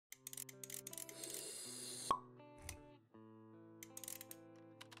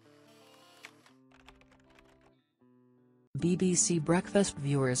BBC Breakfast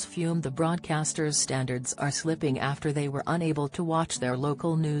viewers fumed the broadcaster's standards are slipping after they were unable to watch their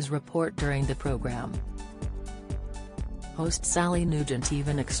local news report during the programme. Host Sally Nugent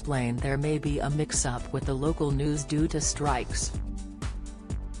even explained there may be a mix-up with the local news due to strikes.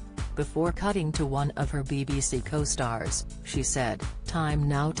 Before cutting to one of her BBC co-stars, she said, "Time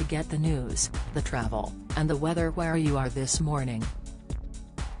now to get the news, the travel, and the weather where you are this morning.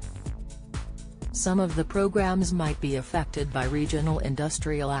 Some of the programs might be affected by regional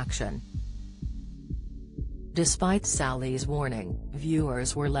industrial action." Despite Sally's warning,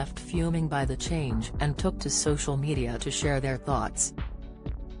 viewers were left fuming by the change and took to social media to share their thoughts.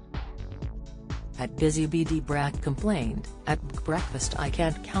 At Busy BD Brack complained, "At breakfast I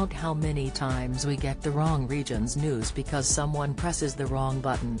can't count how many times we get the wrong region's news because someone presses the wrong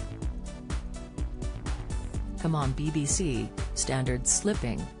button. Come on BBC, standards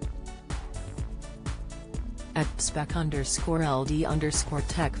slipping." At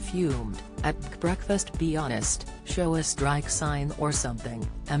spec_LD_tech fumed, "At breakfast be honest, show a strike sign or something,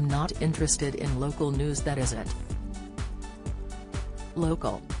 am not interested in local news that isn't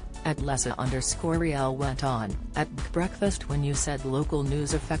local." At Lessa_Riel went on, "At breakfast when you said local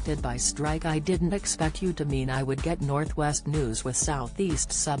news affected by strike I didn't expect you to mean I would get Northwest news with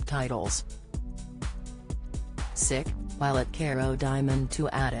Southeast subtitles. Sick," while at Caro Diamond too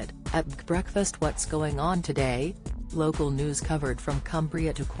added, "At breakfast what's going on today? Local news covered from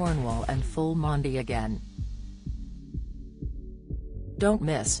Cumbria to Cornwall and full Monday again. Don't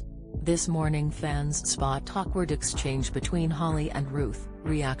miss. This morning fans spot awkward exchange between Holly and Ruth,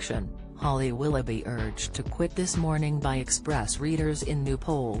 reaction, Holly Willoughby urged to quit this morning by Express readers in new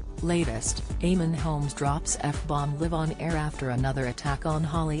poll, latest, Eamon Holmes drops F-bomb live on air after another attack on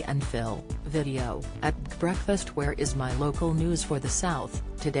Holly and Phil, video, at breakfast where is my local news for the South,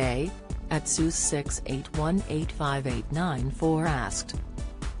 today? At Seuss6818589 asked.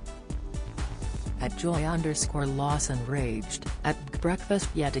 At Joy_Lawson raged, "At breakfast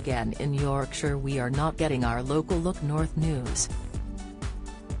yet again in Yorkshire we are not getting our local Look North news."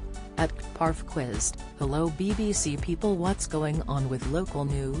 At Parf quizzed, "Hello BBC people, what's going on with local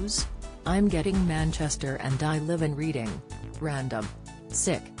news? I'm getting Manchester and I live in Reading. Random.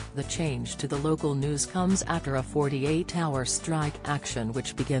 Sick." The change to the local news comes after a 48-hour strike action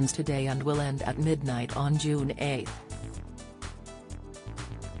which begins today and will end at midnight on June 8.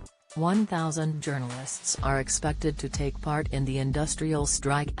 1,000 journalists are expected to take part in the industrial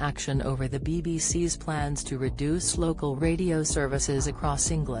strike action over the BBC's plans to reduce local radio services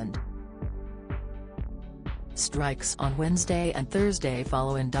across England. Strikes on Wednesday and Thursday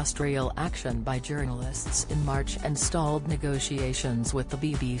follow industrial action by journalists in March and stalled negotiations with the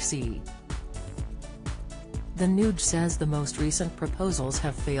BBC. The NUJ says the most recent proposals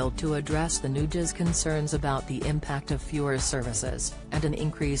have failed to address the NUJ's concerns about the impact of fewer services, and an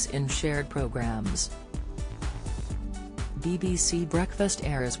increase in shared programmes. BBC Breakfast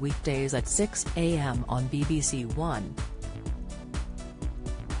airs weekdays at 6 a.m. on BBC One.